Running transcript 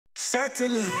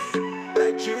Certainly,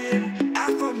 Nigerian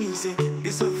Afro music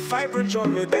is a vibrant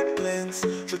genre that blends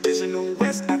traditional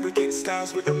West African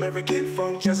styles with American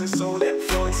funk, jazz and soul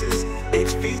influences. It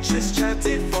features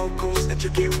chanted vocals,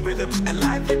 intricate rhythms, and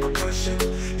lively percussion.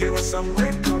 Here are some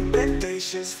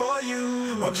recommendations for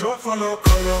you. Ojo follow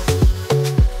color,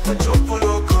 ojo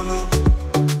follow color,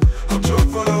 ojo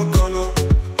follow color.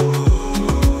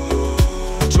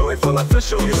 Joy for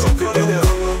official music video.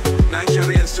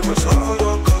 Nigerian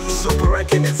superstar, super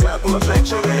ranking and level of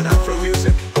Nigerian Afro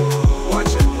music.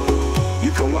 Watch it.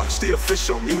 You can watch the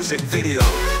official music video.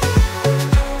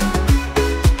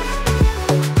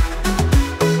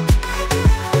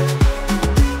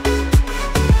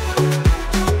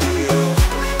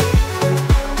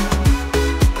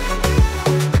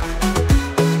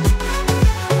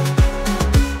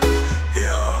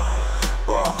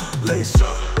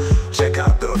 Check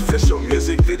out the official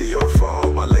music video for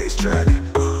all my lace track.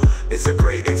 It's a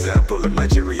great example of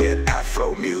Nigerian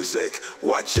Afro music.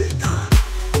 Watch it.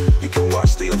 You can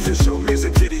watch the official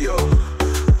music video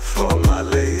for my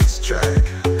lace track.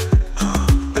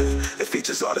 It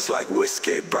features artists like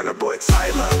Whiskey, Burna Boy,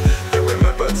 Tyler. And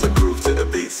remember to groove to the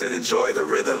beats and enjoy the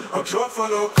rhythm. Ojo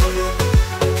follow color,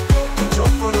 ojo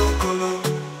follow color.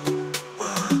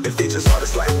 It features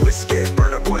artists like Whiskey,